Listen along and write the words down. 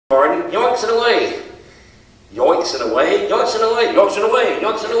Pardon? Yoinks it away. Yoinks it away, yoinks it away, yoinks it away,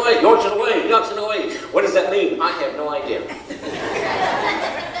 yoinks it away, yoinks it away, yoinks it away. What does that mean? I have no idea.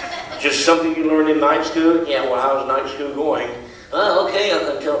 Just something you learned in night school? Yeah, well, how's night school going? Oh, okay,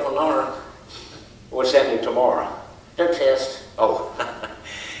 up until tomorrow. What's happening tomorrow? The test. Oh,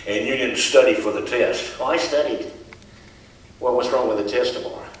 and you didn't study for the test? Oh, I studied. Well, what's wrong with the test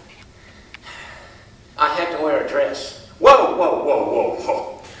tomorrow? I have to wear a dress. Whoa, whoa, whoa, whoa,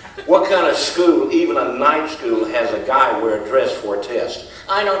 whoa. What kind of school, even a night school, has a guy wear a dress for a test?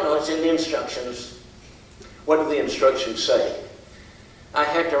 I don't know, it's in the instructions. What do the instructions say? I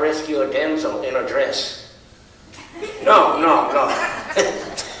had to rescue a damsel in a dress. No, no, no.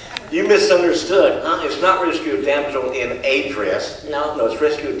 You misunderstood. It's not rescue a damsel in a dress. No, no, it's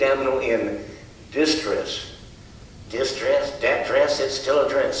rescue a damsel in distress. Distress? That dress? It's still a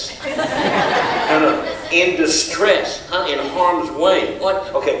dress. No, no. In distress, in harm's way.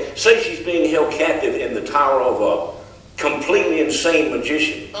 What? Okay, say she's being held captive in the tower of a completely insane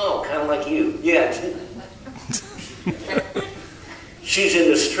magician. Oh, kind of like you. Yeah. She's in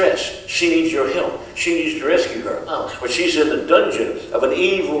distress. She needs your help. She needs to rescue her. Oh. Or she's in the dungeon of an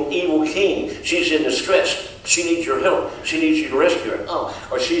evil, evil king. She's in distress. She needs your help. She needs you to rescue her. Oh.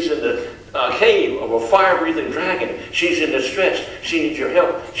 Or she's in the cave of a fire-breathing dragon. She's in distress. She needs your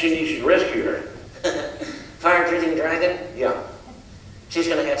help. She needs you to rescue her. Fire-breathing dragon? Yeah. She's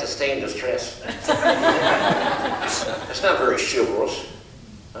going to have to stay in distress. That's not very chivalrous.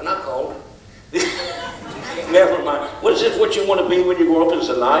 I'm not cold. Never mind. What is this what you want to be when you grow up as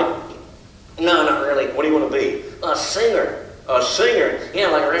a knight? No, not really. What do you want to be? A singer. A singer? Yeah,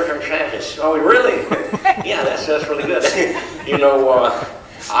 like Reverend Travis. Oh, really? Yeah, that's really good. You know,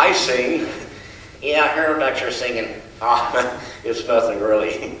 I sing. Yeah, I heard about your singing. Oh, it's nothing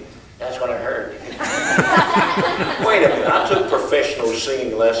really. That's what I heard. Wait a minute. I took professional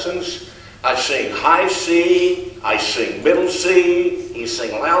singing lessons. I sing high C. I sing middle C. You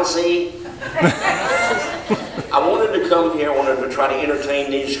sing lousy. I wanted to come here. I wanted to try to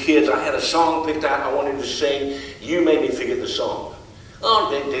entertain these kids. I had a song picked out I wanted to sing. You made me forget the song. Oh,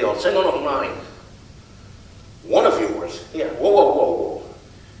 big deal. Sing one of mine. One of yours? Yeah. Whoa, whoa, whoa, whoa.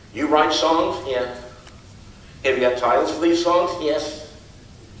 You write songs? Yeah. Have you got titles for these songs? Yes.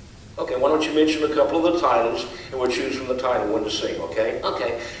 Okay, why don't you mention a couple of the titles, and we'll choose from the title one to sing, okay?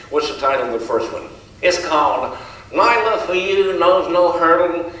 Okay. What's the title of the first one? It's called Nyla for You Knows No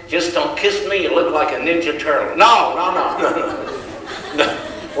Hurdle. Just don't kiss me, you look like a ninja turtle. No, no, no, no, no. No.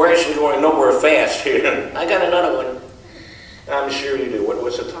 We're actually going nowhere fast here. I got another one. I'm sure you do.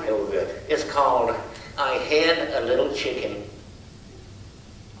 What's the title of it? It's called I Had a Little Chicken.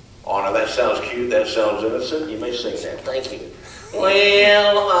 Oh, now that sounds cute. That sounds innocent. You may sing that. Thank you.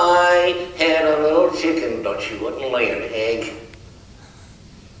 Well, I had a little chicken, but she wouldn't lay an egg.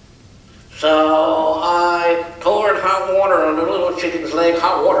 So I poured hot water on the little chicken's leg,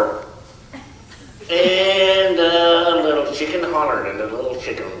 hot water. And the little chicken hollered, and the little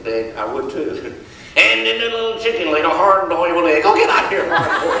chicken begged, I would too. And then the little chicken laid a hard-boiled egg. Oh, get out of here.